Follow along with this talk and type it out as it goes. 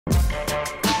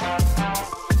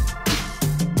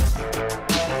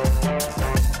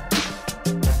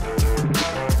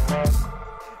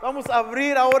Vamos a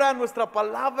abrir ahora nuestra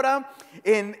palabra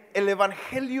en el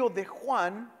Evangelio de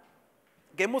Juan,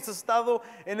 que hemos estado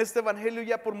en este Evangelio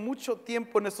ya por mucho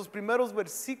tiempo, en estos primeros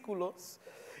versículos.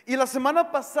 Y la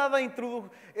semana pasada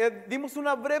dimos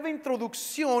una breve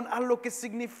introducción a lo que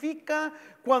significa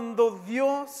cuando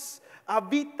Dios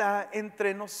habita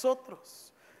entre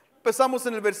nosotros. Empezamos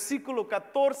en el versículo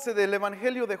 14 del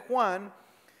Evangelio de Juan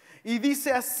y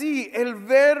dice así: el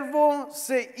verbo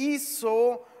se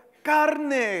hizo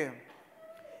carne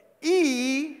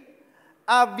y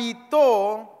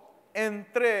habitó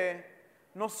entre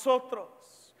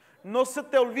nosotros. No se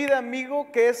te olvide,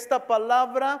 amigo, que esta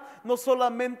palabra no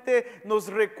solamente nos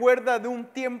recuerda de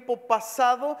un tiempo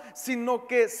pasado, sino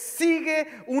que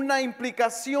sigue una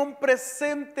implicación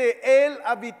presente. Él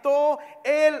habitó,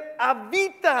 Él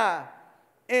habita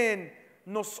en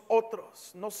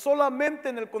nosotros. No solamente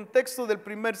en el contexto del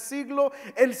primer siglo,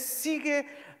 Él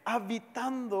sigue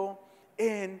habitando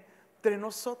entre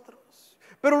nosotros.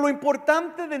 Pero lo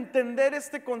importante de entender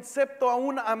este concepto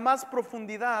aún a más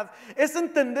profundidad es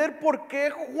entender por qué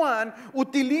Juan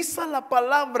utiliza la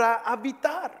palabra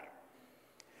habitar.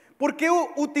 ¿Por qué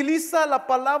utiliza la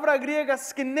palabra griega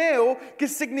skeneo, que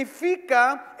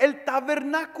significa el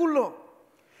tabernáculo?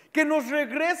 Que nos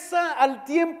regresa al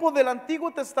tiempo del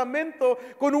Antiguo Testamento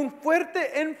con un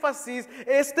fuerte énfasis.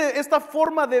 Esta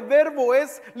forma de verbo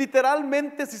es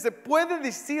literalmente, si se puede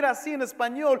decir así en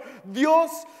español,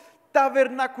 Dios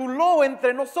tabernaculó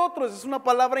entre nosotros. Es una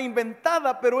palabra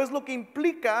inventada, pero es lo que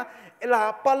implica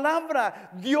la palabra.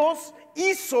 Dios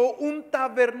hizo un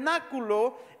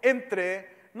tabernáculo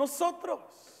entre nosotros.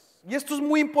 Y esto es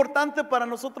muy importante para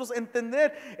nosotros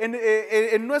entender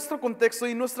en nuestro contexto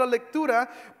y nuestra lectura,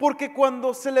 porque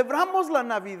cuando celebramos la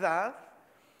Navidad,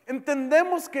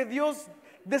 entendemos que Dios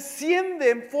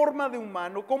desciende en forma de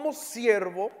humano como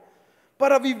siervo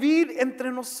para vivir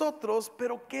entre nosotros.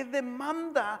 Pero ¿qué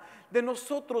demanda de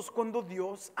nosotros cuando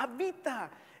Dios habita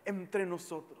entre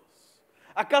nosotros?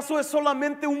 ¿Acaso es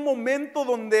solamente un momento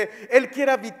donde Él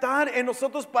quiere habitar en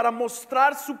nosotros para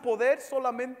mostrar su poder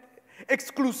solamente?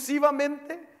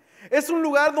 Exclusivamente. Es un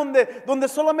lugar donde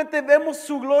solamente vemos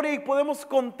su gloria y podemos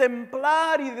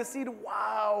contemplar y decir: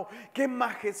 wow, qué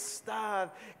majestad,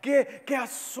 qué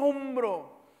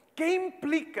asombro. ¿Qué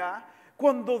implica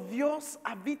cuando Dios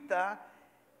habita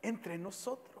entre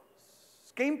nosotros?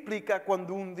 ¿Qué implica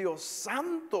cuando un Dios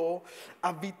santo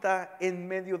habita en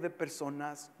medio de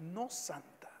personas no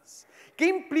santas? ¿Qué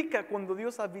implica cuando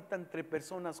Dios habita entre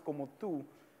personas como tú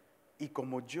y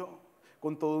como yo?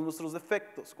 Con todos nuestros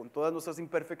defectos, con todas nuestras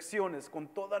imperfecciones, con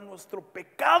todo nuestro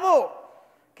pecado.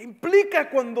 ¿Qué implica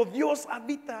cuando Dios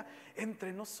habita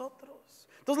entre nosotros?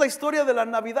 Entonces la historia de la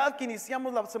Navidad que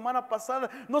iniciamos la semana pasada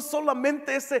no es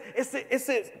solamente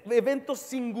ese evento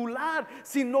singular,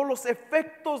 sino los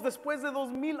efectos después de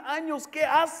 2000 años que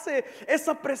hace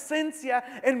esa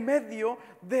presencia en medio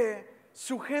de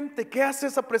su gente. ¿Qué hace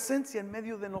esa presencia en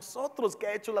medio de nosotros? ¿Qué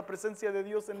ha hecho la presencia de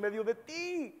Dios en medio de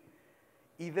ti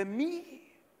y de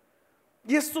mí?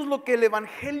 Y esto es lo que el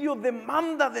Evangelio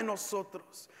demanda de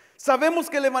nosotros.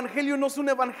 Sabemos que el Evangelio no es un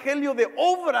evangelio de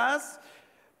obras,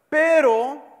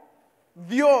 pero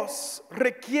Dios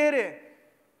requiere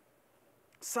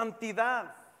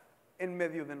santidad en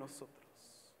medio de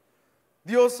nosotros.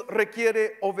 Dios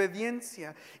requiere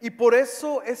obediencia. Y por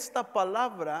eso esta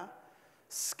palabra,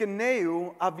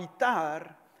 skeneu,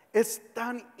 habitar, es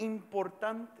tan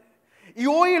importante. Y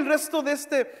hoy el resto de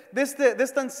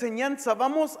esta enseñanza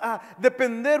vamos a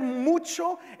depender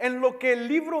mucho en lo que el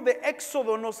libro de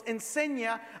Éxodo nos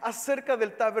enseña acerca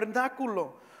del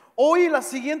tabernáculo. Hoy, la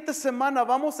siguiente semana,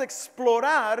 vamos a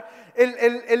explorar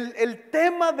el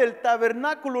tema del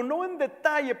tabernáculo, no en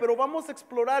detalle, pero vamos a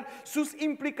explorar sus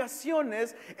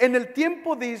implicaciones en el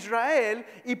tiempo de Israel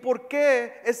y por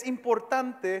qué es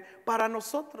importante para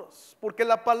nosotros. Porque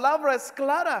la palabra es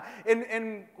clara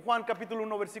en Juan capítulo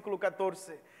 1, versículo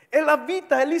 14. Él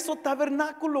habita, Él hizo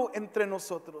tabernáculo entre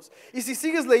nosotros. Y si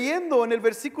sigues leyendo en el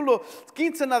versículo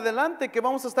 15 en adelante, que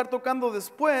vamos a estar tocando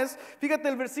después, fíjate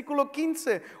el versículo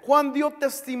 15. Juan dio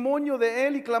testimonio de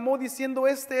Él y clamó diciendo: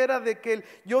 este era de que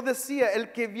yo decía,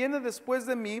 el que viene después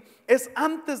de mí es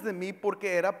antes de mí,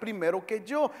 porque era primero que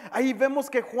yo. Ahí vemos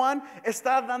que Juan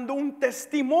está dando un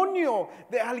testimonio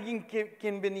de alguien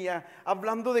quien venía,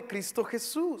 hablando de Cristo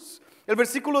Jesús. El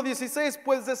versículo 16: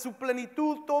 pues de su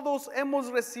plenitud todos hemos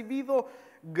recibido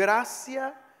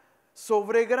gracia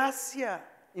sobre gracia,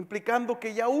 implicando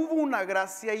que ya hubo una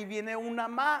gracia y viene una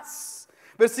más.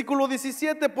 Versículo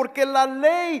 17: porque la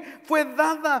ley fue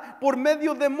dada por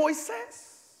medio de Moisés.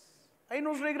 Ahí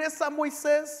nos regresa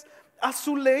Moisés a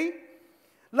su ley.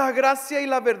 La gracia y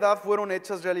la verdad fueron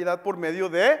hechas realidad por medio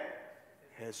de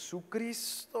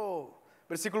Jesucristo.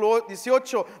 Versículo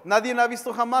 18, nadie ha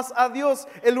visto jamás a Dios,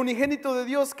 el unigénito de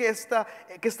Dios que está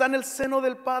en el seno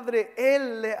del Padre,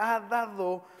 Él le ha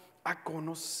dado a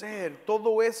conocer.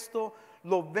 Todo esto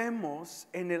lo vemos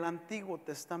en el Antiguo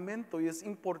Testamento y es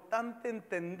importante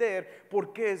entender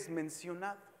por qué es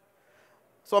mencionado.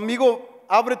 So, amigo,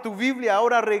 abre tu Biblia,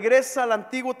 ahora regresa al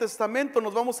Antiguo Testamento.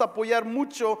 Nos vamos a apoyar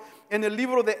mucho en el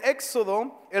libro de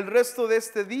Éxodo el resto de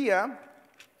este día.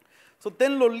 So,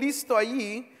 tenlo listo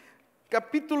allí.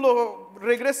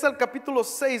 Regresa al capítulo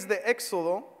 6 de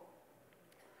Éxodo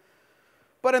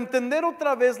para entender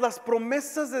otra vez las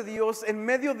promesas de Dios en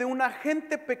medio de una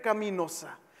gente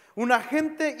pecaminosa, una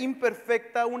gente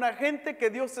imperfecta, una gente que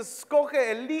Dios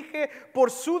escoge, elige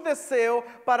por su deseo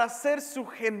para ser su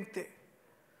gente.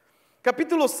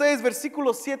 Capítulo 6,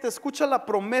 versículo 7, escucha la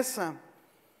promesa.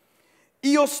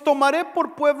 Y os tomaré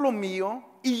por pueblo mío,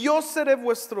 y yo seré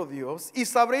vuestro Dios, y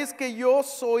sabréis que yo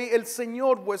soy el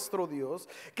Señor vuestro Dios,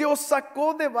 que os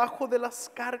sacó debajo de las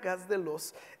cargas de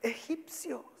los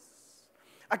egipcios.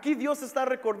 Aquí Dios está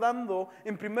recordando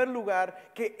en primer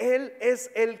lugar que Él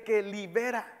es el que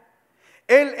libera.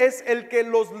 Él es el que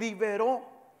los liberó.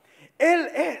 Él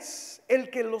es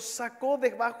el que los sacó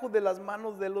debajo de las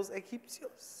manos de los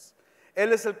egipcios.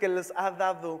 Él es el que les ha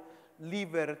dado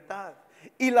libertad.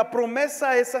 Y la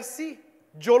promesa es así: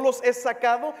 yo los he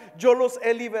sacado, yo los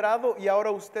he liberado, y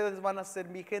ahora ustedes van a ser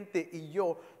mi gente y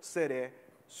yo seré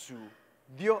su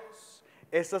Dios.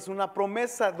 Esa es una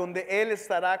promesa donde Él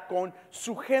estará con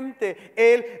su gente.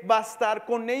 Él va a estar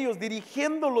con ellos,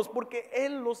 dirigiéndolos, porque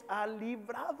Él los ha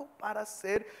librado para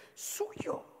ser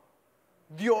suyo.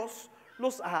 Dios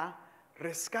los ha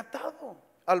rescatado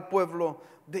al pueblo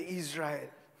de Israel.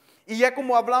 Y ya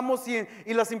como hablamos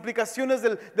y las implicaciones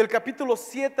del capítulo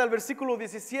 7 al versículo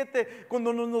 17,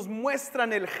 cuando nos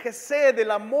muestran el gesed,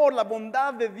 el amor, la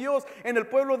bondad de Dios en el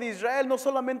pueblo de Israel, no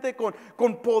solamente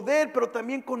con poder, pero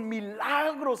también con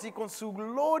milagros y con su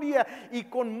gloria y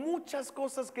con muchas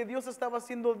cosas que Dios estaba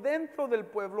haciendo dentro del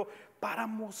pueblo para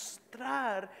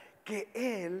mostrar que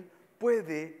Él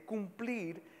puede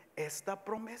cumplir esta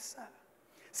promesa.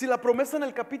 Si la promesa en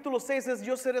el capítulo 6 es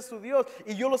yo seré su Dios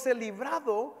y yo los he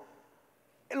librado,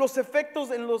 los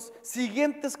efectos en los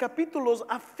siguientes capítulos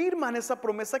afirman esa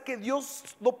promesa que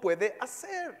Dios lo puede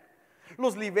hacer.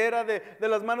 Los libera de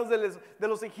las manos de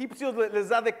los egipcios, les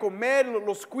da de comer,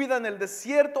 los cuida en el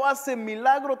desierto, hace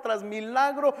milagro tras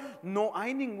milagro. No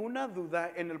hay ninguna duda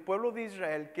en el pueblo de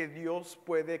Israel que Dios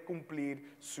puede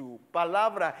cumplir su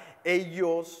palabra.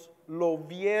 Ellos lo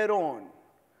vieron.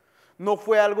 No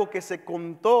fue algo que se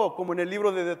contó como en el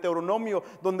libro de Deuteronomio,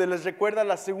 donde les recuerda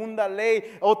la segunda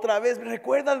ley. Otra vez,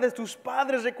 recuerda de tus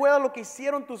padres, recuerda lo que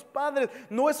hicieron tus padres.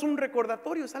 No es un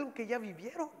recordatorio, es algo que ya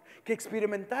vivieron, que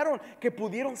experimentaron, que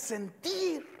pudieron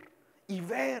sentir y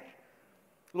ver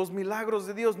los milagros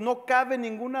de Dios. No cabe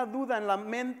ninguna duda en la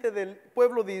mente del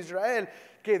pueblo de Israel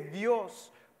que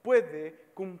Dios puede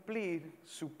cumplir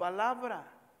su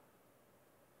palabra.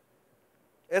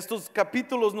 Estos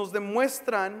capítulos nos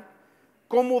demuestran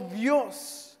cómo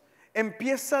Dios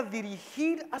empieza a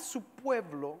dirigir a su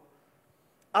pueblo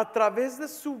a través de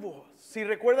su voz. Si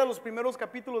recuerda los primeros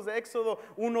capítulos de Éxodo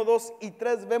 1, 2 y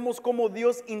 3, vemos cómo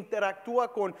Dios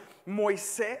interactúa con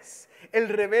Moisés, el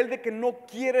rebelde que no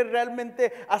quiere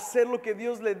realmente hacer lo que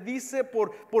Dios le dice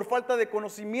por falta de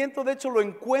conocimiento. De hecho, lo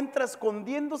encuentra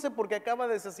escondiéndose porque acaba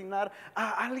de asesinar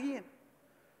a alguien.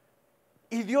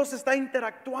 Y Dios está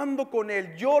interactuando con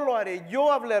él. Yo lo haré,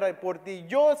 yo hablaré por ti,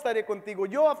 yo estaré contigo,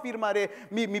 yo afirmaré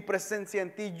mi presencia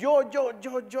en ti, yo.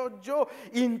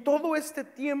 Y en todo este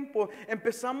tiempo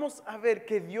empezamos a ver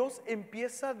que Dios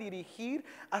empieza a dirigir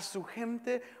a su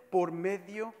gente por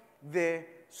medio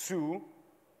de su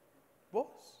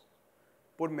voz,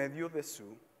 por medio de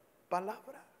su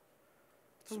palabra.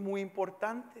 Esto es muy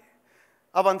importante.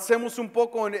 Avancemos un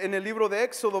poco en el libro de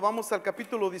Éxodo, vamos al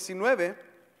capítulo 19.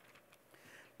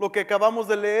 Lo que acabamos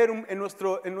de leer en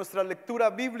nuestra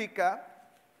lectura bíblica.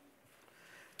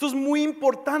 Esto es muy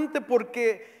importante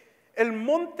porque el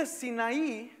monte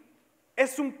Sinaí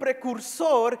es un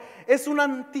precursor, es una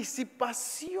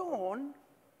anticipación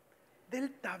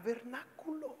del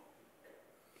tabernáculo.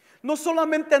 No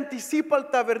solamente anticipa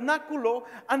el tabernáculo,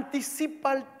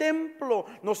 anticipa el templo.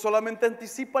 No solamente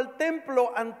anticipa el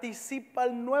templo, anticipa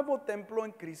el nuevo templo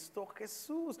en Cristo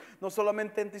Jesús. No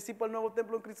solamente anticipa el nuevo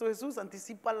templo en Cristo Jesús,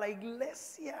 anticipa la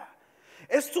iglesia.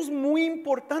 Esto es muy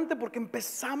importante porque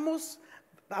empezamos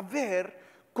a ver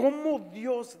cómo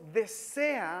Dios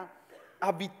desea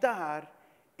habitar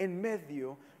en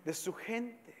medio de su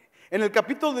gente. En el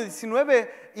capítulo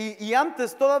 19 y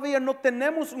antes todavía no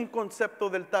tenemos un concepto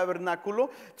del tabernáculo,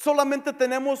 solamente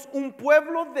tenemos un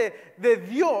pueblo de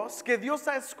Dios que Dios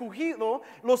ha escogido,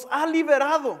 los ha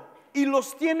liberado y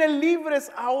los tiene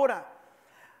libres ahora.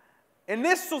 En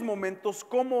estos momentos,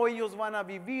 ¿cómo ellos van a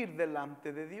vivir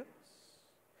delante de Dios?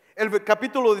 El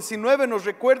capítulo 19 nos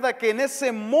recuerda que en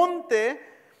ese monte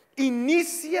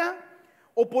inicia,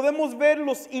 o podemos ver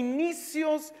los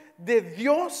inicios de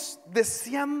Dios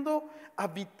deseando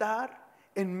habitar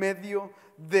en medio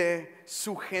de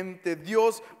su gente.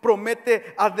 Dios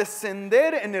promete a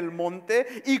descender en el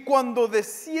monte, y cuando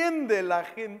desciende la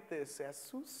gente se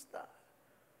asusta.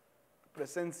 La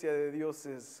presencia de Dios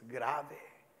es grave.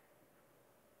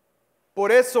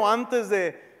 Por eso, antes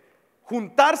de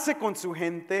juntarse con su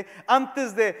gente,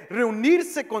 antes de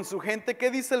reunirse con su gente, ¿qué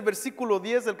dice el versículo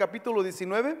 10 del capítulo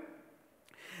 19?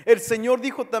 El Señor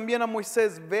dijo también a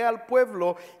Moisés: ve al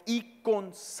pueblo y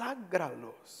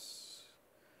conságralos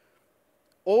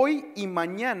hoy y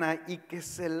mañana, y que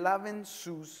se laven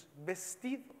sus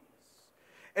vestidos.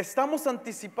 Estamos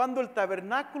anticipando el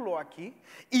tabernáculo aquí,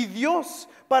 y Dios,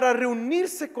 para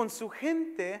reunirse con su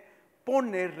gente,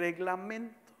 pone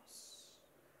reglamentos.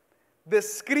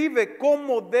 Describe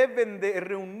cómo deben de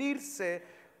reunirse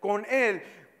con Él.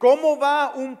 ¿Cómo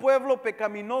va un pueblo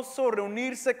pecaminoso a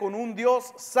reunirse con un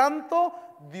Dios santo?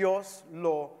 Dios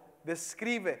lo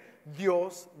describe.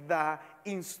 Dios da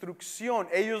instrucción.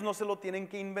 Ellos no se lo tienen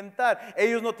que inventar.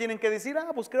 Ellos no tienen que decir: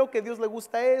 pues creo que a Dios le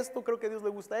gusta esto, creo que a Dios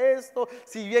le gusta esto,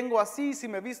 si vengo así, si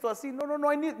me visto así. No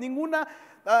hay ninguna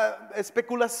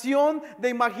especulación de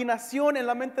imaginación en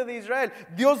la mente de Israel.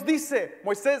 Dios dice: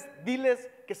 Moisés, diles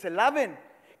que se laven,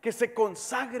 que se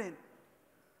consagren,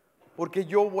 porque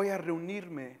yo voy a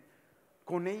reunirme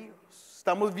con ellos.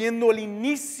 Estamos viendo el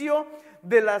inicio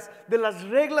de las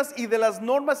reglas y de las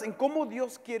normas en cómo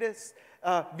Dios quiere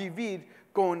vivir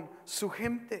con su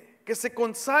gente. Que se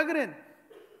consagren.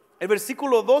 El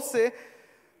versículo 12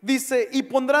 dice: y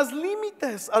pondrás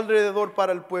límites alrededor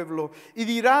para el pueblo, y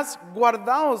dirás: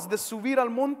 guardaos de subir al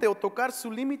monte o tocar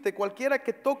su límite. Cualquiera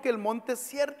que toque el monte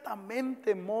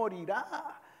ciertamente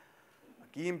morirá.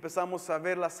 Aquí empezamos a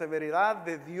ver la severidad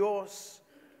de Dios,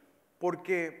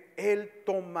 porque Él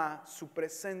toma su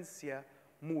presencia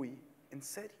muy en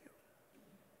serio.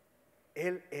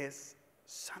 Él es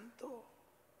santo.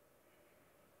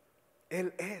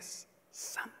 Él es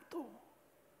santo.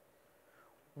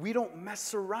 We don't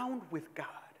mess around with God.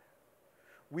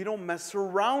 We don't mess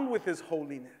around with His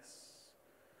holiness.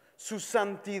 Su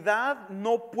santidad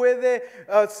no puede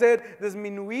ser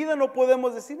disminuida. No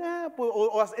podemos decir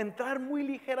o entrar muy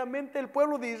ligeramente. El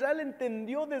pueblo de Israel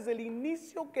entendió desde el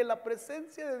inicio que la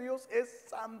presencia de Dios es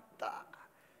santa,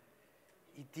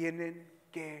 y tienen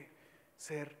que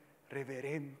ser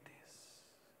reverentes.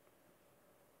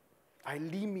 Hay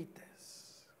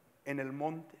límites en el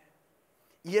monte,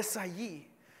 y es allí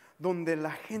donde la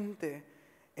gente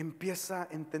empieza a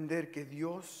entender que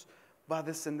Dios va a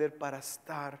descender para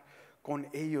estar con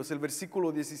ellos. El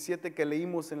versículo 17 que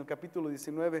leímos en el capítulo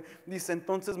 19 dice: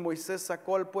 entonces Moisés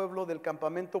sacó al pueblo del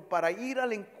campamento para ir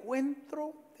al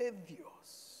encuentro de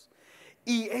Dios,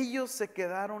 y ellos se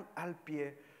quedaron al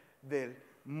pie del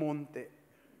monte.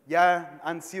 Ya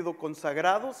han sido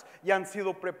consagrados, ya han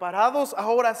sido preparados,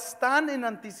 ahora están en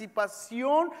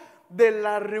anticipación de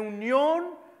la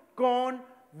reunión con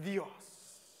Dios.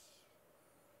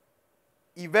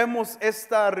 Y vemos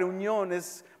esta reunión,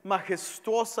 es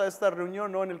majestuosa esta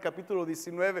reunión, ¿no? En el capítulo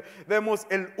 19 vemos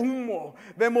el humo,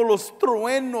 vemos los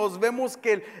truenos, vemos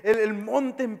que el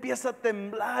monte empieza a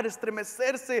temblar,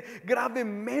 estremecerse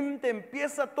gravemente,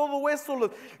 empieza todo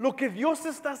eso. Lo que Dios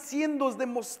está haciendo es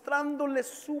demostrándole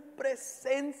su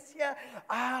presencia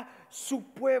a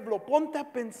su pueblo. Ponte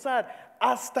a pensar,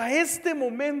 hasta este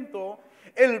momento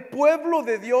el pueblo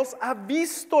de Dios ha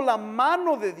visto la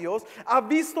mano de Dios, ha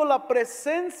visto la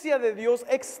presencia de Dios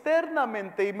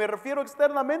externamente. Y me refiero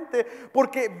externamente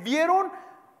porque vieron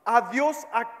a Dios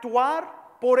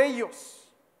actuar por ellos.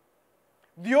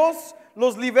 Dios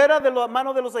los libera de la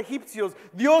mano de los egipcios.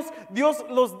 Dios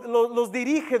los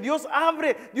dirige. Dios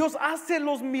abre, Dios hace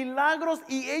los milagros,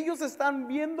 y ellos están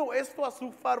viendo esto a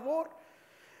su favor.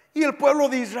 Y el pueblo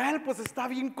de Israel pues está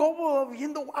bien cómodo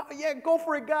viendo: wow, yeah, go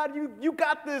for it, God, you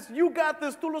got this,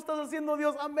 tú lo estás haciendo,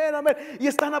 Dios, amén, amén. Y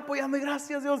están apoyando,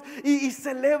 gracias Dios, y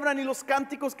celebran. Y los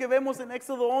cánticos que vemos en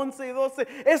Éxodo 11 y 12,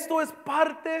 esto es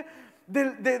parte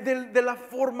de la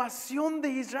formación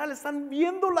de Israel. Están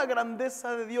viendo la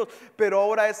grandeza de Dios, pero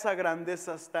ahora esa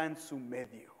grandeza está en su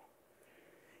medio,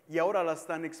 y ahora la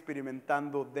están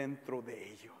experimentando dentro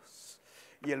de ellos.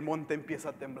 Y el monte empieza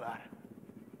a temblar.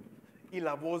 y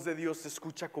la voz de Dios se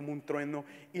escucha como un trueno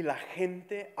y la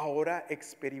gente ahora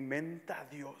experimenta a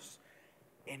Dios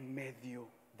en medio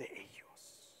de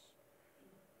ellos.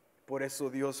 Por eso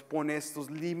Dios pone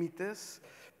estos límites,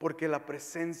 porque la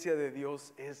presencia de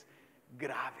Dios es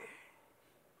grave,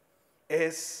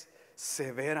 es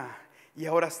severa. Y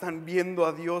ahora están viendo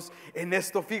a Dios en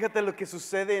esto. Fíjate lo que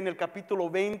sucede en el capítulo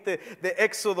 20 de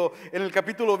Éxodo, en el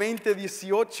capítulo 20,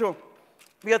 18.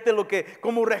 Fíjate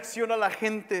cómo reacciona la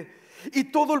gente.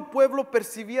 Y todo el pueblo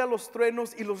percibía los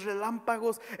truenos y los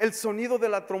relámpagos, el sonido de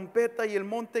la trompeta y el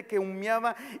monte que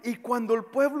humeaba. Y cuando el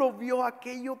pueblo vio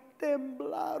aquello,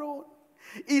 temblaron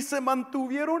y se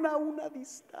mantuvieron a una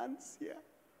distancia.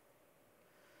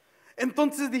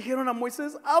 Entonces dijeron a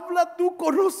Moisés: habla tú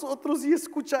con nosotros y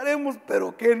escucharemos,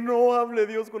 pero que no hable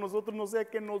Dios con nosotros, no sea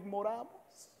que nos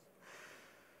moramos.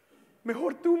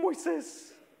 Mejor tú,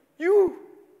 Moisés.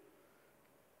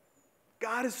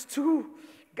 God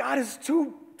is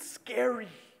too scary.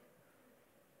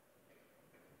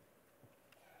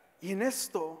 Y en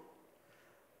esto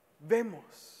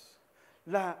vemos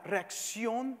la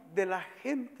reacción de la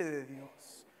gente de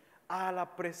Dios a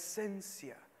la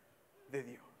presencia de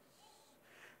Dios.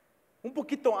 Un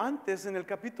poquito antes, en el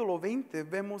capítulo 20,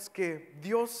 vemos que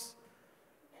Dios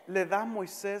le da a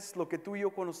Moisés lo que tú y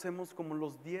yo conocemos como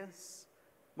los 10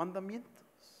 mandamientos.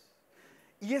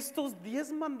 Y estos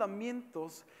 10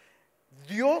 mandamientos,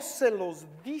 Dios se los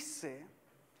dice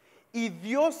y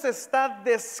Dios está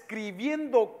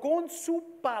describiendo con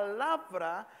su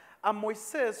palabra a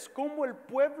Moisés cómo el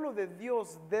pueblo de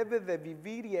Dios debe de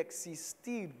vivir y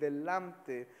existir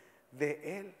delante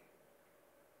de él.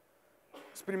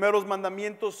 Los primeros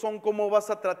mandamientos son cómo vas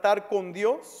a tratar con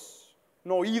Dios: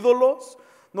 no ídolos,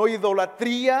 no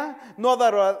idolatría, no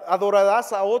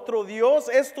adorarás a otro Dios.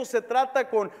 Esto se trata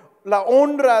con la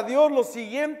honra a Dios. Los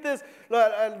siguientes,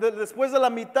 después de la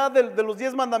mitad de los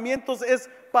 10 mandamientos, es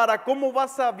para cómo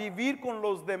vas a vivir con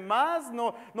los demás.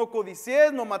 No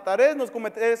codiciés, no mataréis, no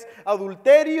cometeréis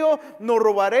adulterio, no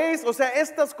robaréis. O sea,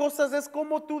 estas cosas es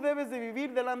cómo tú debes de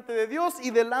vivir delante de Dios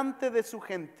y delante de su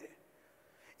gente.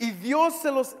 Y Dios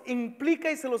se los implica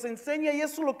y se los enseña, y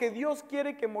eso es lo que Dios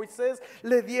quiere que Moisés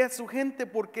le dé a su gente,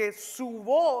 porque su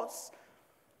voz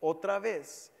otra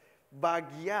vez va a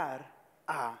guiar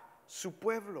a su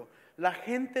pueblo. La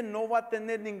gente no va a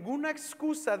tener ninguna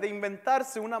excusa de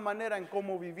inventarse una manera en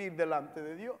cómo vivir delante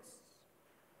de Dios.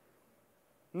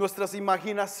 Nuestras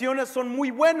imaginaciones son muy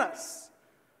buenas,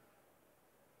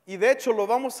 y de hecho lo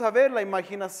vamos a ver, la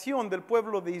imaginación del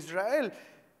pueblo de Israel,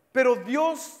 pero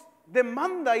Dios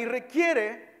demanda y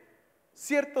requiere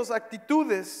ciertas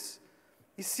actitudes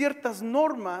y ciertas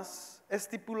normas,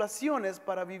 estipulaciones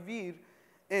para vivir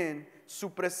en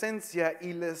su presencia,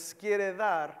 y les quiere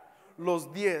dar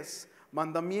los 10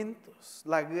 mandamientos.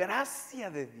 La gracia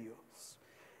de Dios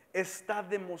está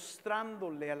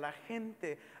demostrándole a la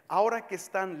gente, ahora que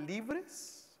están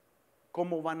libres,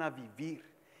 cómo van a vivir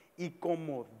y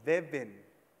cómo deben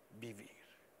vivir.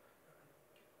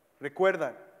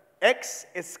 Recuerdan, ex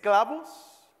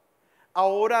esclavos,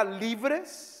 ahora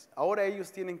libres, ahora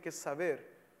ellos tienen que saber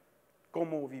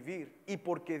cómo vivir, y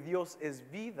porque Dios es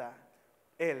vida,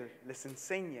 Él les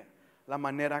enseña la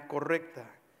manera correcta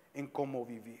en cómo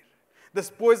vivir.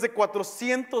 Después de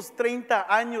 430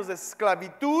 años de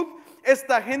esclavitud,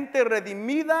 esta gente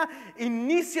redimida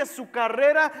inicia su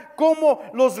carrera como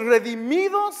los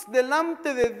redimidos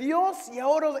delante de Dios, y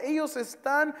ahora ellos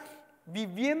están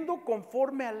viviendo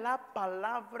conforme a la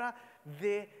palabra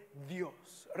de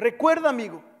Dios. Recuerda,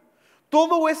 amigo,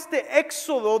 todo este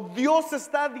éxodo Dios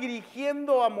está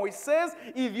dirigiendo a Moisés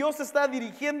y Dios está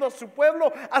dirigiendo a su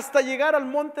pueblo hasta llegar al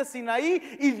monte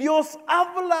Sinaí, y Dios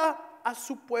habla a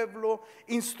su pueblo,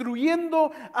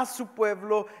 instruyendo a su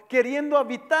pueblo, queriendo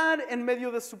habitar en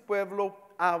medio de su pueblo,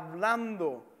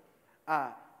 hablando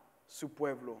a su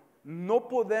pueblo. No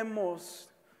podemos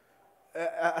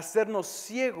hacernos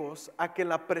ciegos a que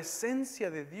la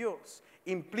presencia de Dios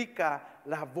implica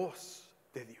la voz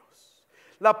de Dios.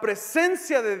 La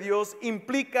presencia de Dios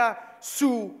implica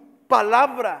su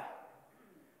palabra.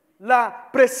 La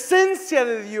presencia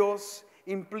de Dios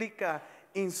implica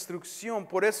instrucción.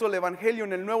 Por eso el Evangelio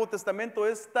en el Nuevo Testamento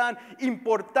es tan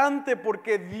importante,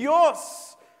 porque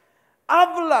Dios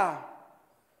habla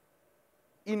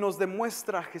y nos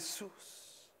demuestra a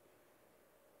Jesús.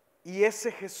 Y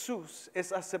ese Jesús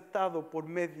es aceptado por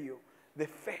medio de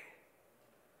fe.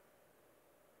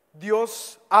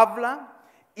 Dios habla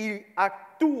y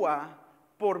actúa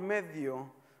por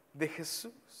medio de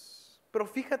Jesús. Pero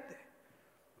fíjate,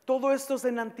 todo esto es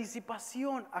en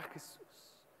anticipación a Jesús.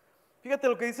 Fíjate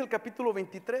lo que dice el capítulo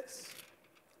 23.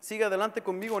 Sigue adelante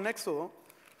conmigo en Éxodo.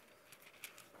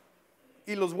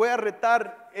 y los voy a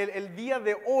retar el día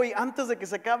de hoy, antes de que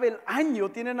se acabe el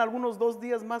año. Tienen algunos 2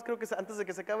 días más, creo que antes de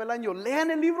que se acabe el año.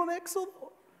 Lean el libro de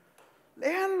Éxodo.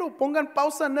 Léanlo, pongan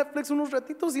pausa en Netflix unos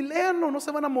ratitos y léanlo, no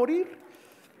se van a morir.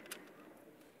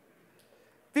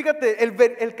 Fíjate,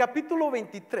 el capítulo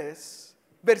 23,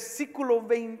 versículo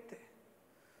 20.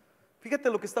 Fíjate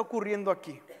lo que está ocurriendo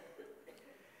aquí.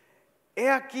 He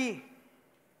aquí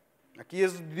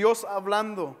es Dios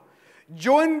hablando.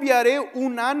 Yo enviaré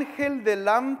un ángel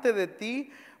delante de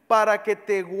ti para que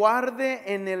te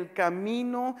guarde en el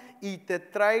camino y te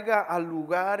traiga al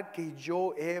lugar que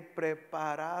yo he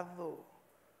preparado.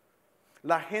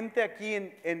 La gente aquí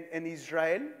en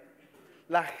Israel,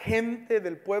 la gente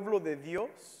del pueblo de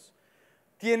Dios,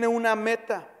 tiene una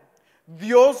meta.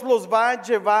 Dios los va a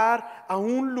llevar a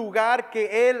un lugar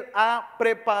que Él ha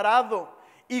preparado.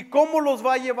 ¿Y cómo los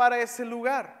va a llevar a ese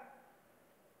lugar?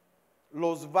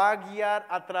 Los va a guiar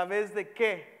a través de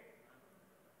 ¿qué?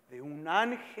 De un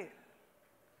ángel.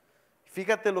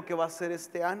 Fíjate lo que va a hacer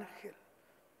este ángel.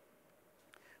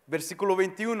 Versículo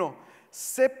 21.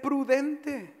 Sé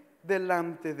prudente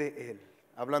delante de él,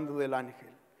 hablando del ángel,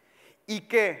 y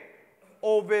que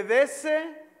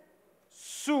obedece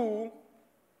su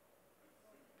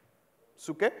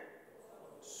 ¿qué?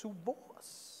 Su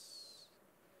voz.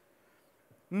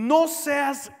 No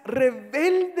seas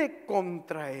rebelde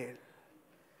contra él.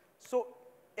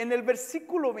 En el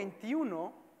versículo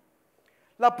 21,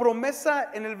 la promesa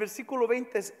en el versículo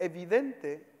 20 es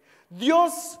evidente.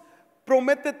 Dios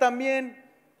promete también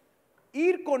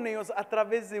ir con ellos a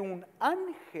través de un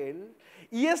ángel,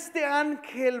 y este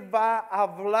ángel va a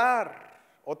hablar.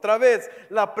 Otra vez,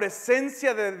 la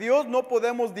presencia de Dios, no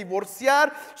podemos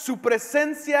divorciar su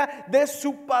presencia de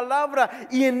su palabra.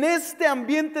 Y en este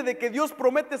ambiente de que Dios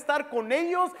promete estar con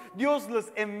ellos, Dios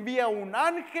les envía un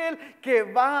ángel que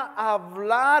va a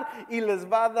hablar y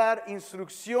les va a dar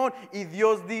instrucción. Y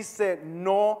Dios dice: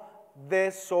 no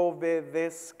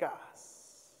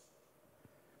desobedezcas.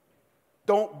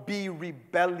 Don't be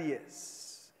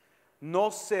rebellious.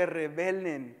 No se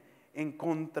rebelen en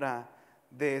contra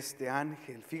de este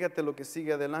ángel. Fíjate lo que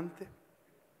sigue adelante.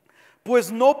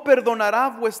 Pues no perdonará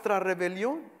vuestra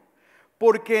rebelión,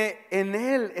 porque en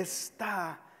él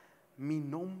está mi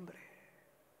nombre.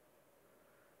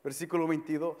 Versículo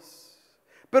 22.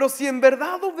 Pero si en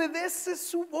verdad obedeces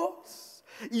su voz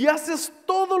y haces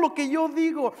todo lo que yo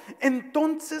digo,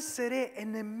 entonces seré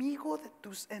enemigo de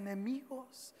tus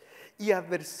enemigos y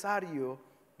adversario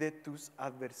de tus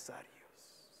adversarios.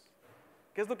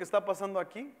 ¿Qué es lo que está pasando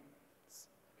aquí?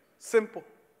 Simple,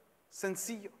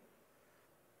 sencillo.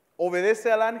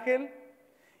 Obedece al ángel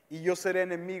y yo seré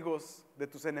enemigos de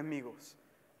tus enemigos.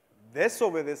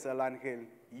 Desobedece al ángel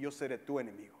y yo seré tu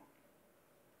enemigo.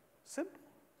 Simple.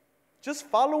 Just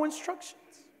follow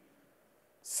instructions.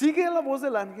 Sigue la voz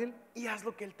del ángel y haz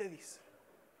lo que él te dice.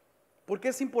 ¿Por qué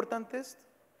es importante esto?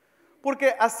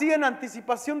 Porque así, en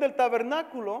anticipación del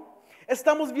tabernáculo,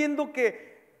 estamos viendo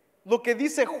que lo que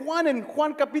dice Juan en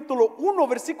Juan capítulo 1,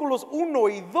 versículos 1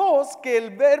 y 2, que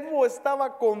el verbo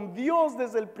estaba con Dios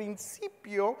desde el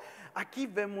principio. Aquí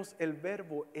vemos el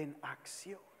verbo en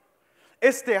acción.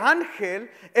 Este ángel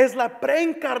es la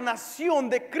preencarnación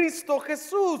de Cristo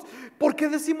Jesús. ¿Por qué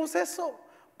decimos eso?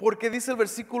 Porque dice el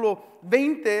versículo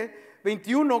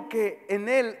 21 que en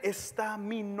él está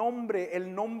mi nombre,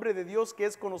 el nombre de Dios que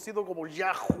es conocido como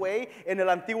Yahweh en el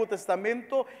Antiguo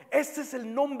Testamento. Ese es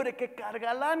el nombre que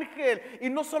carga el ángel.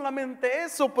 Y no solamente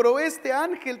eso, pero este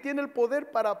ángel tiene el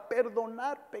poder para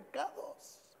perdonar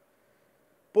pecados.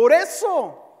 Por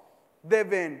eso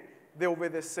deben de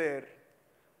obedecer.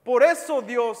 Por eso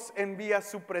Dios envía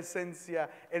su presencia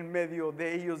en medio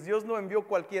de ellos. Dios no envió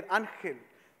cualquier ángel.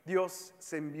 Dios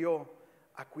se envió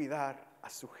a cuidar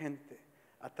a su gente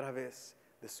a través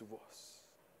de su voz.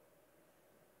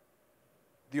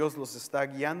 Dios los está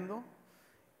guiando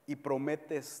y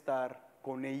promete estar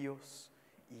con ellos,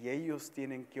 y ellos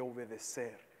tienen que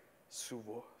obedecer su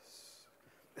voz.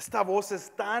 Esta voz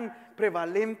es tan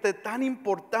prevalente, tan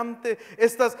importante.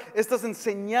 Estas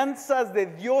enseñanzas de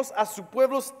Dios a su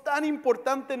pueblo es tan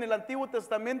importante en el Antiguo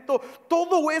Testamento.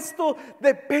 Todo esto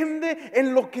depende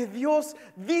en lo que Dios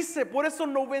dice. Por eso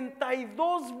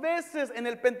 92 veces en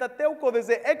el Pentateuco,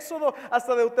 desde Éxodo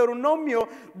hasta Deuteronomio,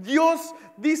 Dios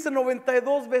dice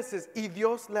 92 veces: y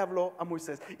Dios le habló a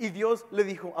Moisés, y Dios le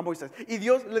dijo a Moisés, y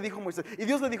Dios le dijo a Moisés, y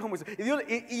Dios le dijo a Moisés,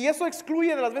 y eso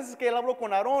excluye de las veces que él habló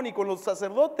con Aarón y con los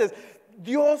sacerdotes.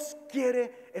 Dios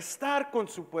quiere estar con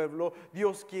su pueblo.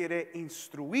 Dios quiere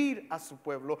instruir a su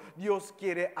pueblo. Dios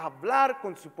quiere hablar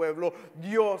con su pueblo.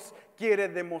 Dios quiere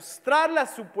demostrarle a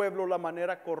su pueblo la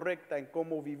manera correcta en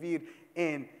cómo vivir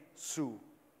en su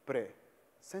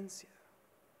presencia.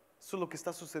 Eso es lo que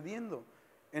está sucediendo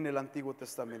en el Antiguo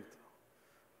Testamento.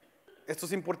 Esto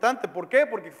es importante, ¿por qué?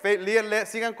 Porque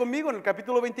sigan conmigo en el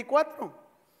capítulo 24.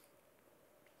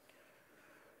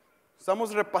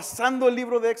 Estamos repasando el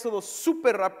libro de Éxodo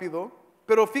súper rápido,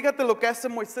 pero fíjate lo que hace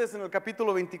Moisés en el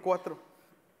capítulo 24.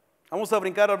 Vamos a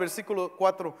brincar al versículo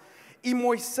 4. Y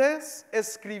Moisés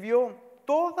escribió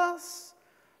todas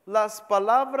las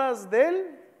palabras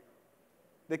 ¿de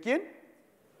quién?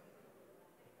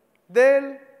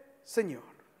 Del Señor.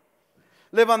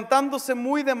 Levantándose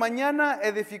muy de mañana,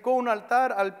 edificó un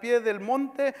altar al pie del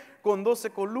monte con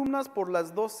 12 columnas por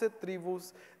las 12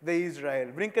 tribus de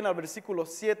Israel. Brinquen al versículo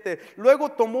 7. Luego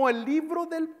tomó el libro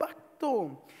del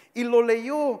pacto y lo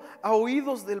leyó a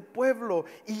oídos del pueblo.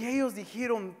 Y ellos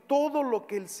dijeron: todo lo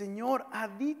que el Señor ha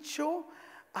dicho,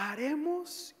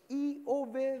 haremos y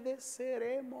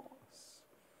obedeceremos.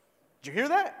 Did you hear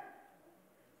that?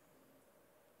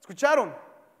 ¿Escucharon?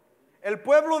 El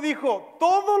pueblo dijo: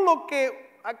 todo lo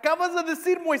que acabas de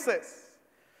decir, Moisés,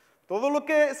 todo lo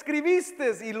que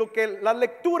escribiste y la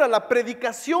lectura, la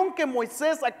predicación que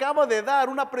Moisés acaba de dar,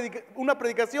 una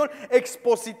predicación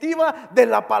expositiva de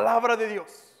la palabra de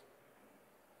Dios.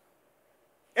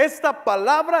 Esta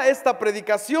palabra, esta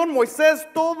predicación, Moisés,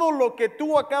 todo lo que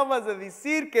tú acabas de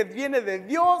decir que viene de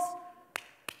Dios,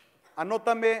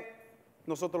 anótame,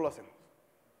 nosotros lo hacemos.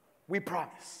 We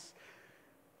promise.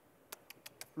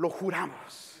 Lo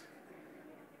juramos.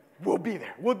 We'll be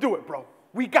there. We'll do it, bro.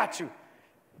 We got you.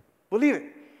 Believe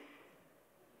it.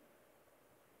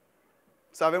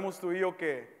 Sabemos tú y yo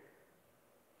que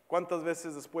cuántas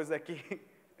veces después de aquí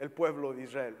el pueblo de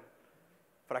Israel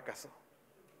fracasó.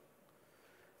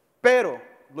 Pero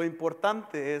lo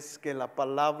importante es que la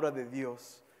palabra de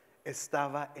Dios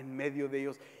estaba en medio de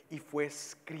ellos y fue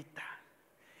escrita.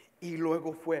 Y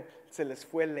luego se les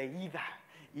fue leída.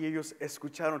 Y ellos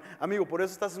escucharon. Amigo, por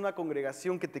eso estás en una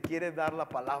congregación que te quiere dar la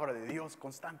palabra de Dios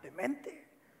constantemente.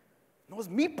 No es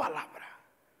mi palabra.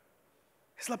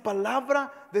 Es la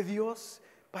palabra de Dios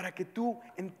para que tú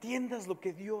entiendas lo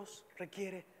que Dios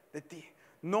requiere de ti.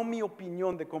 No mi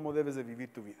opinión de cómo debes de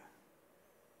vivir tu vida.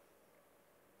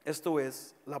 Esto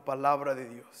es la palabra de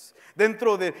Dios.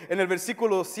 En el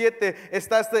versículo 7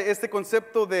 está este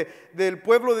concepto del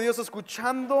pueblo de Dios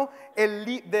escuchando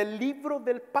del libro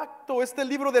del pacto. Este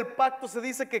libro del pacto se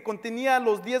dice que contenía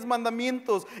los 10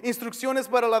 mandamientos, instrucciones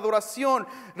para la adoración,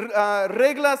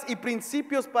 reglas y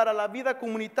principios para la vida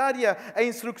comunitaria e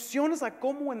instrucciones a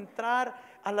cómo entrar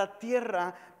a la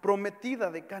tierra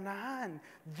prometida de Canaán.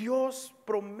 Dios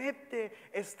promete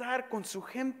estar con su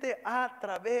gente a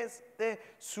través de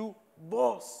su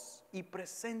voz y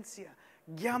presencia,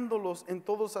 guiándolos en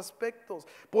todos aspectos.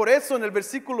 Por eso en el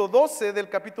versículo 12 del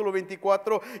capítulo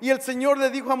 24, y el Señor le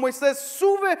dijo a Moisés: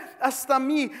 sube hasta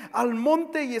mí al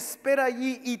monte y espera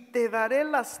allí, y te daré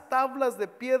las tablas de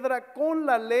piedra con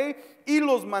la ley y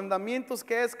los mandamientos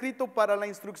que he escrito para la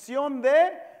instrucción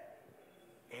de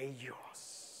ellos.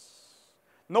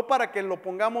 No para que lo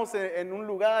pongamos en un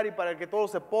lugar y para que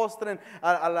todos se postren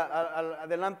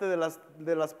delante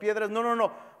de las piedras.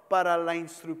 No. Para la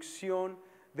instrucción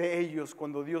de ellos.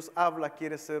 Cuando Dios habla,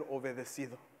 quiere ser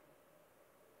obedecido.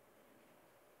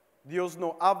 Dios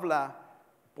no habla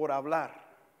por hablar.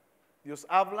 Dios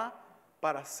habla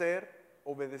para ser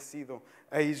obedecido.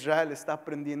 E Israel está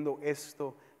aprendiendo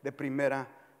esto de primera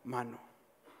mano.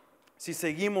 Si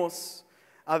seguimos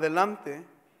adelante,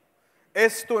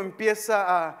 esto empieza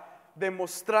a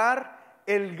demostrar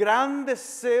el gran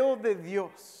deseo de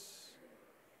Dios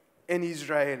en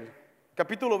Israel.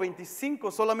 Capítulo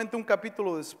 25, solamente un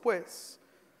capítulo después.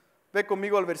 Ve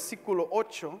conmigo al versículo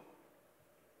 8.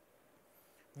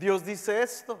 Dios dice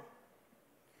esto: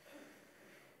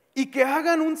 y que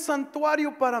hagan un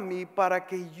santuario para mí, para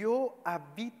que yo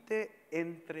habite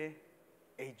entre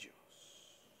ellos.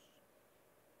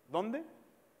 ¿Dónde?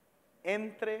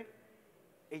 Entre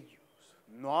ellos.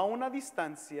 No a una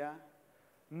distancia,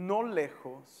 no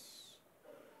lejos,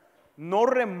 no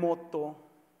remoto,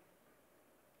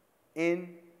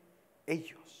 en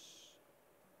ellos,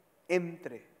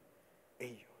 entre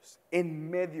ellos, en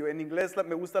medio. En inglés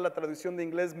me gusta la traducción de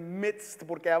inglés midst,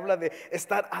 porque habla de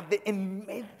estar en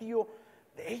medio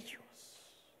de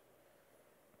ellos.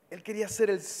 Él quería ser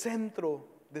el centro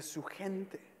de su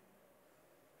gente,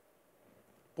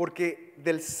 porque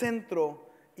del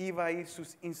centro iba a ir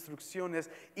sus instrucciones.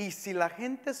 Y si la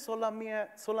gente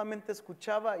solamente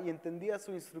escuchaba y entendía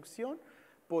su instrucción,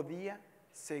 podía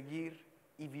seguir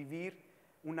y vivir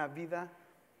una vida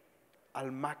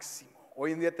al máximo.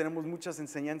 Hoy en día tenemos muchas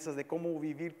enseñanzas de cómo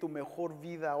vivir tu mejor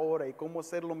vida ahora y cómo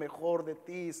ser lo mejor de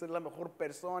ti, ser la mejor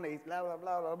persona y bla, bla,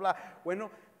 bla, bla, bla.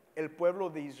 Bueno, el pueblo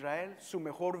de Israel, su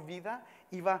mejor vida,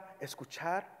 iba a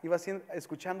escuchar,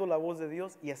 escuchando la voz de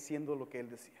Dios y haciendo lo que Él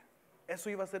decía. Eso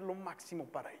iba a ser lo máximo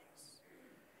para ellos.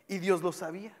 Y Dios lo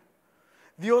sabía.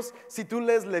 Dios, si tú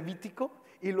lees Levítico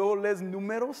y luego lees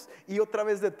Números y otra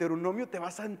vez Deuteronomio, te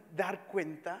vas a dar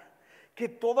cuenta que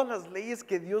todas las leyes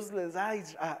que Dios les da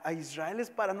a Israel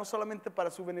es para no solamente para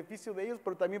su beneficio de ellos,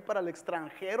 pero también para el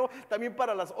extranjero, también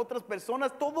para las otras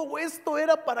personas. Todo esto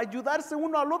era para ayudarse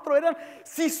uno al otro.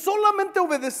 Si solamente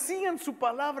obedecían su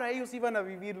palabra, ellos iban a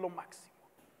vivir lo máximo.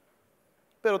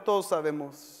 Pero todos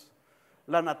sabemos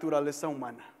la naturaleza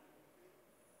humana.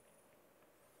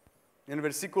 En el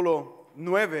versículo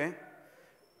 9,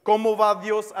 ¿cómo va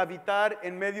Dios a habitar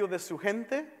en medio de su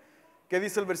gente? ¿Qué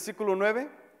dice el versículo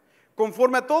 9?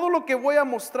 Conforme a todo lo que voy a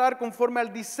mostrar, conforme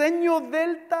al diseño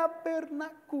del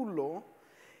tabernáculo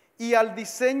y al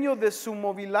diseño de su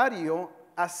mobiliario,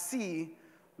 así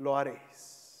lo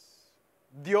haréis.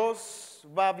 Dios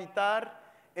va a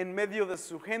habitar en medio de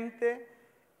su gente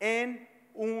en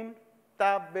un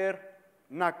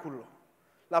tabernáculo.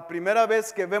 La primera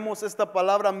vez que vemos esta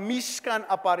palabra Mishkan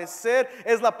aparecer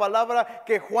es la palabra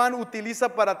que Juan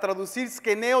utiliza para traducir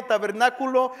skeneo,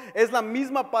 tabernáculo. Es la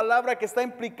misma palabra que está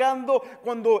implicando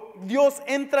cuando Dios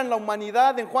entra en la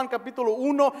humanidad. En Juan capítulo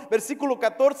 1, versículo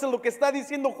 14, lo que está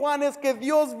diciendo Juan es que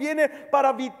Dios viene para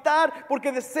habitar,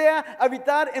 porque desea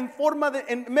habitar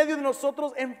en medio de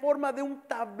nosotros en forma de un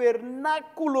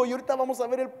tabernáculo. Y ahorita vamos a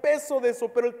ver el peso de eso,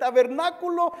 pero el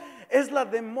tabernáculo es la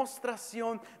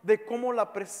demostración de cómo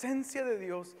la presencia de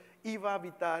Dios iba a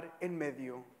habitar en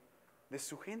medio de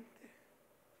su gente.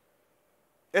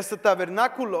 Este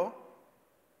tabernáculo,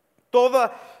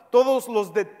 todos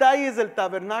los detalles del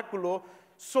tabernáculo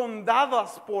son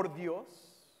dados por Dios.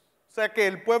 O sea que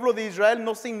el pueblo de Israel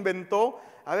no se inventó.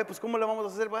 A ver, pues ¿cómo le vamos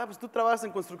a hacer? Pues tú trabajas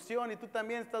en construcción y tú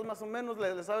también estás más o menos,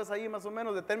 le sabes ahí más o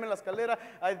menos, detenerme la escalera,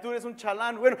 tú eres un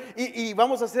chalán, bueno, y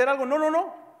vamos a hacer algo.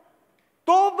 No.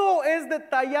 Todo es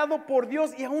detallado por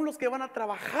Dios, y aún los que van a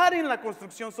trabajar en la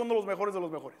construcción son los mejores de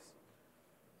los mejores.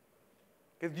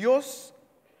 Que Dios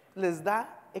les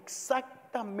da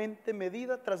exactamente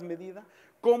medida tras medida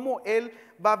cómo Él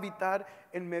va a habitar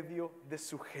en medio de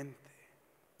su gente.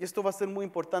 Y esto va a ser muy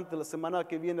importante. La semana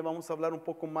que viene vamos a hablar un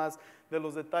poco más de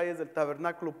los detalles del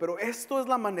tabernáculo. Pero esto es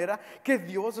la manera que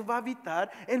Dios va a habitar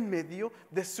en medio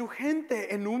de su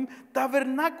gente, en un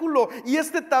tabernáculo. Y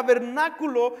este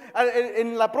tabernáculo,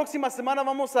 en la próxima semana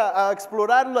vamos a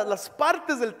explorar las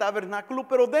partes del tabernáculo.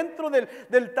 Pero dentro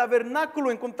del tabernáculo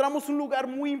encontramos un lugar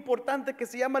muy importante que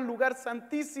se llama el lugar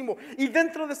santísimo. Y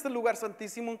dentro de este lugar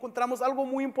santísimo encontramos algo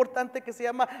muy importante que se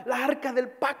llama la arca del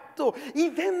pacto. Y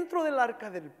dentro del arca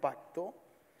del pacto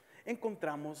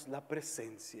encontramos la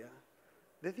presencia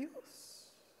de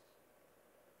Dios.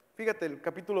 Fíjate, el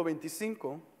capítulo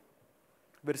 25,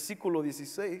 versículo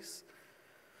 16.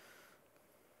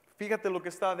 Fíjate lo que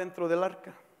está dentro del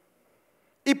arca.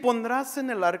 Y pondrás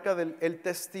en el arca el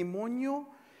testimonio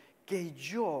que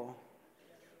yo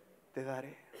te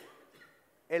daré.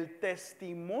 El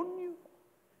testimonio.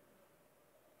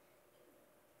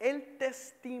 El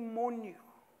testimonio.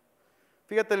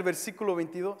 Fíjate el versículo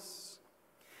 22.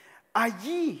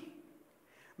 Allí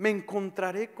me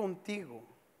encontraré contigo,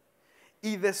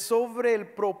 y de sobre el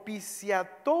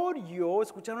propiciatorio,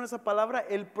 ¿escucharon esa palabra?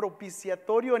 El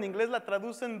propiciatorio, en inglés la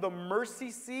traducen the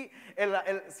mercy seat,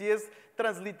 si es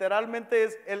transliteralmente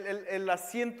es el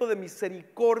asiento de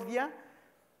misericordia.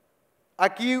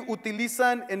 Aquí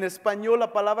utilizan en español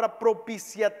la palabra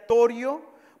propiciatorio,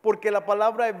 porque la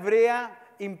palabra hebrea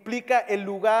implica el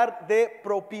lugar de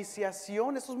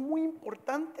propiciación. Eso es muy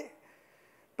importante.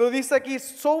 Pero dice aquí,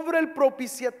 sobre el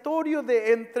propiciatorio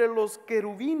de entre los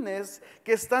querubines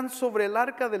que están sobre el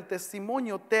arca del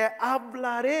testimonio, te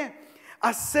hablaré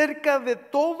acerca de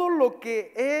todo lo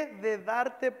que he de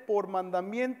darte por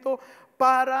mandamiento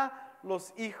para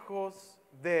los hijos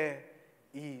de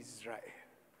Israel.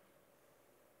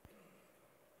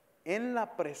 En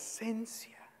la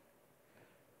presencia,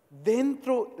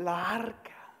 dentro la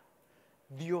arca,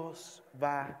 Dios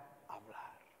va a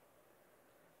hablar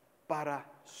para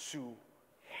su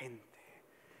gente.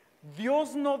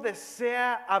 Dios no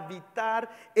desea habitar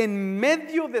en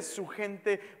medio de su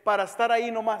gente para estar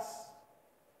ahí nomás.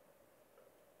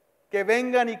 Que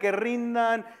vengan y que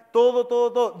rindan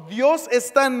todo. Dios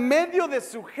está en medio de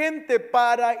su gente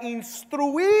para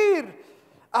instruir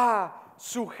a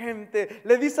su gente.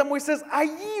 Le dice a Moisés,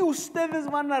 allí ustedes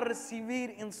van a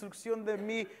recibir instrucción de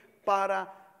mí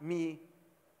para mi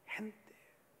gente.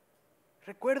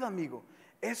 Recuerda, amigo,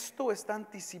 esto está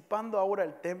anticipando ahora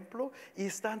el templo y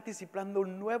está anticipando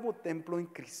un nuevo templo en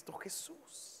Cristo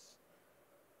Jesús.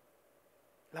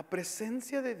 La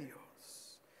presencia de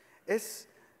Dios es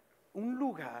un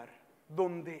lugar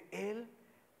donde Él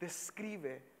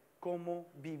describe cómo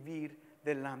vivir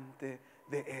delante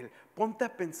de Él. Ponte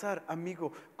a pensar,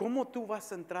 amigo, ¿cómo tú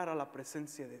vas a entrar a la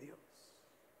presencia de Dios?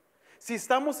 Si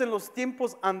estamos en los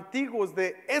tiempos antiguos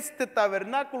de este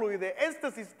tabernáculo y de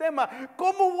este sistema,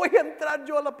 ¿cómo voy a entrar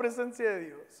yo a la presencia de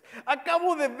Dios?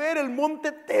 Acabo de ver el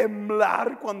monte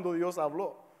temblar cuando Dios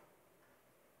habló.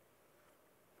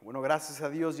 Bueno, gracias a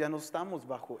Dios ya no estamos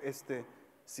bajo este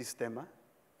sistema.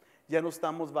 Ya no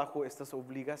estamos bajo estas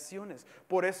obligaciones.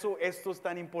 Por eso esto es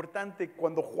tan importante.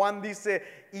 Cuando Juan dice,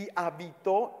 y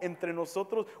habitó entre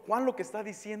nosotros, Juan lo que está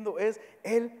diciendo es,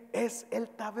 Él es el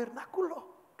tabernáculo.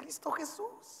 Cristo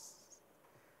Jesús.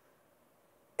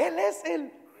 Él es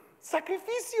el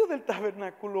sacrificio del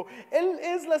tabernáculo. Él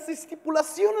es las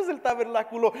estipulaciones del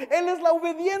tabernáculo. Él es la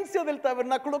obediencia del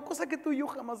tabernáculo, cosa que tú y yo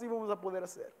jamás íbamos a poder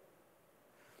hacer.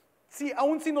 Sí,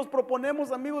 aun si nos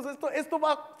proponemos, amigos, esto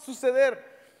va a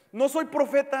suceder. No soy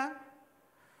profeta,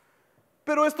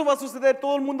 pero esto va a suceder.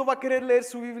 Todo el mundo va a querer leer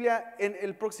su Biblia en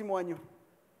el próximo año.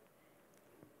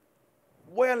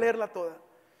 Voy a leerla toda.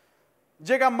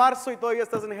 Llega marzo y todavía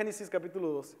estás en Génesis capítulo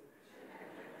 12.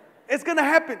 It's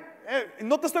gonna happen.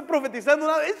 No te estoy profetizando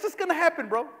nada. It's just gonna happen,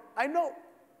 bro. I know.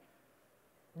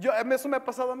 Eso me ha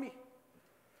pasado a mí.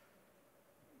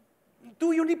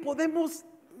 Tú y yo ni podemos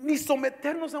ni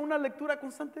someternos a una lectura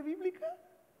constante bíblica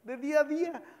de día a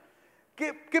día.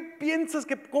 ¿Qué piensas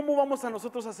que cómo vamos a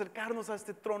nosotros acercarnos a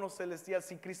este trono celestial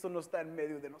si Cristo no está en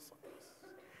medio de nosotros?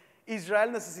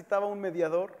 Israel necesitaba un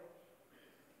mediador,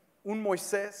 un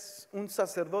Moisés, un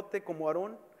sacerdote como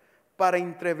Aarón para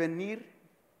intervenir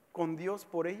con Dios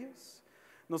por ellos.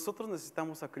 Nosotros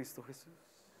necesitamos a Cristo Jesús.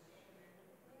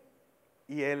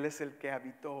 Y Él es el que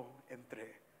habitó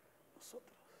entre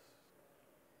nosotros.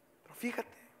 Pero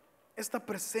fíjate, esta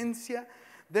presencia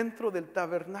dentro del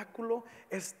tabernáculo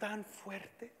es tan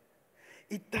fuerte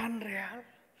y tan real.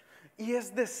 Y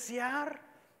es desear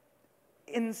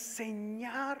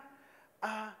enseñar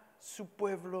a su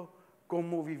pueblo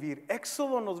cómo vivir.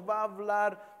 Éxodo nos va a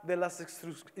hablar de las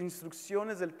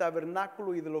instrucciones del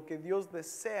tabernáculo y de lo que Dios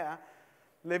desea.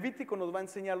 Levítico nos va a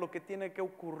enseñar lo que tiene que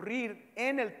ocurrir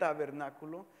en el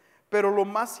tabernáculo. Pero lo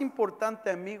más importante,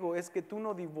 amigo, es que tú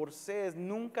no divorcies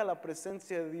nunca la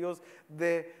presencia de Dios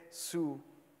de su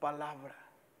palabra.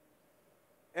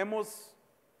 Hemos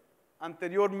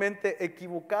anteriormente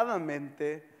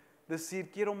equivocadamente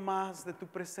decir, quiero más de tu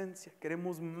presencia,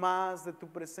 queremos más de tu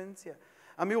presencia.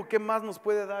 Amigo, ¿qué más nos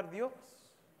puede dar Dios?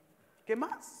 ¿Qué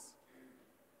más?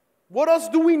 What else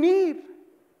do we need?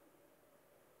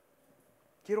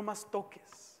 Quiero más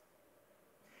toques.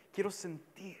 Quiero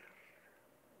sentir.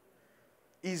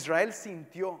 Israel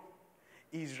sintió.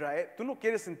 Tú no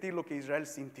quieres sentir lo que Israel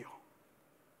sintió.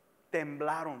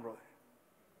 Temblaron, brother.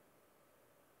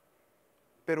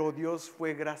 Pero Dios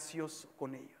fue gracioso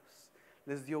con ellos.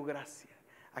 Les dio gracia.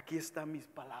 Aquí están mis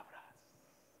palabras.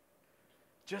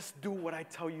 Just do what I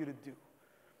tell you to do.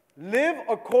 Live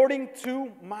according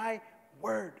to my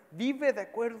word. Vive de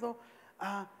acuerdo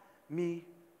a mi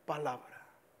palabra.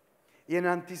 Y en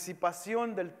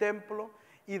anticipación del templo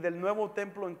y del nuevo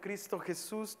templo en Cristo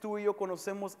Jesús, tú y yo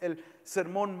conocemos el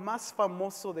sermón más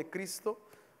famoso de Cristo.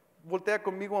 Voltea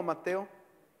conmigo a Mateo.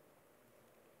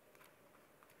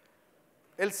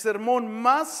 El sermón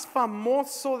más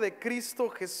famoso de Cristo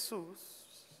Jesús.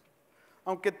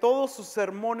 Aunque todos sus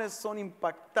sermones son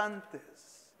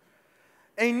impactantes.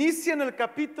 E inicia en el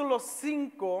capítulo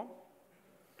 5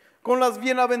 con las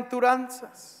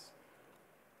bienaventuranzas.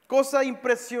 Cosa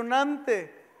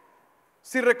impresionante.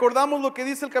 Si recordamos lo que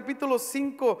dice el capítulo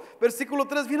 5, versículo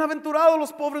 3, bienaventurados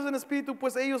los pobres en espíritu,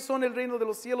 pues ellos son el reino de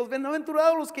los cielos.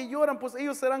 Bienaventurados los que lloran, pues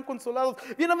ellos serán consolados.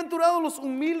 Bienaventurados los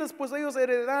humildes, pues ellos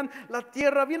heredarán la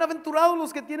tierra. Bienaventurados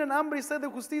los que tienen hambre y sed de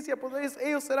justicia, pues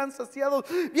ellos serán saciados.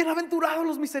 Bienaventurados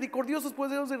los misericordiosos,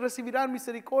 pues ellos recibirán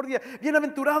misericordia.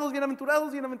 Bienaventurados,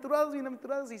 bienaventurados, bienaventurados,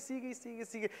 bienaventurados. Y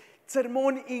sigue.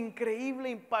 Sermón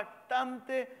increíble,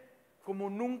 impactante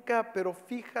como nunca, pero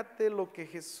fíjate lo que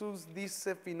Jesús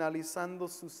dice finalizando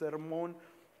su sermón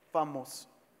famoso.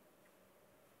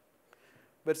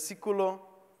 Versículo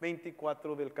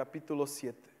 24 del capítulo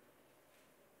 7.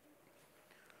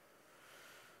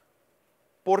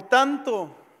 Por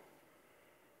tanto,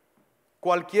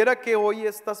 cualquiera que oye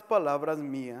estas palabras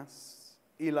mías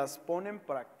y las pone en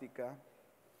práctica,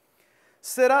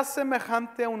 será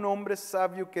semejante a un hombre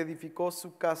sabio que edificó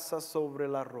su casa sobre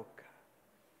la roca.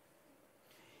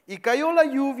 Y cayó la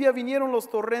lluvia, vinieron los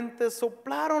torrentes,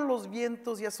 soplaron los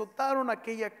vientos y azotaron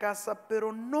aquella casa,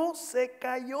 pero no se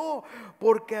cayó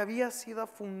porque había sido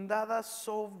fundada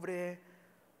sobre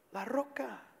la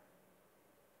roca.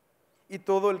 Y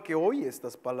todo el que oye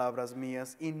estas palabras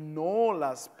mías y no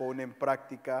las pone en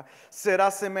práctica,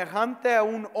 será semejante a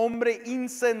un hombre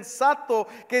insensato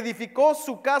que edificó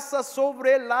su casa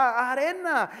sobre la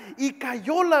arena. Y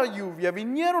cayó la lluvia,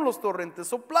 vinieron los torrentes,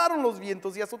 soplaron los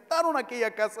vientos y azotaron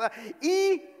aquella casa.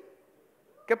 ¿Y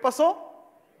qué pasó?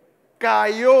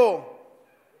 Cayó.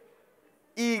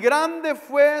 Y grande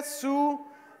fue su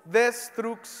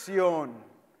destrucción.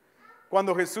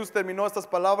 Cuando Jesús terminó estas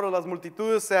palabras, las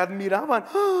multitudes se admiraban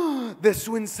de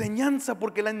su enseñanza,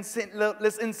 porque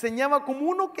les enseñaba como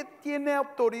uno que tiene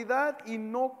autoridad y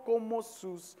no como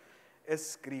sus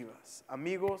escribas.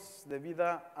 Amigos de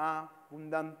Vida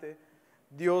Abundante,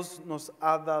 Dios nos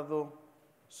ha dado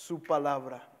su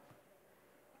palabra.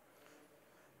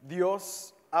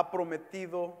 Dios ha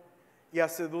prometido, y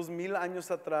hace 2000 años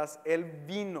atrás Él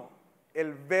vino,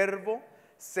 el Verbo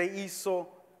se hizo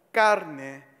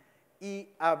carne y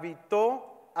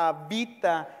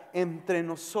habita entre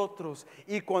nosotros.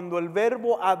 Y cuando el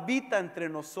Verbo habita entre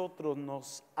nosotros,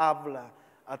 nos habla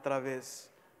a través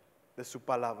de su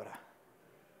palabra.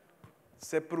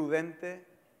 Sé prudente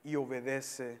y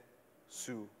obedece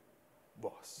su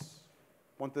voz.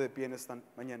 Ponte de pie en esta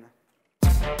mañana.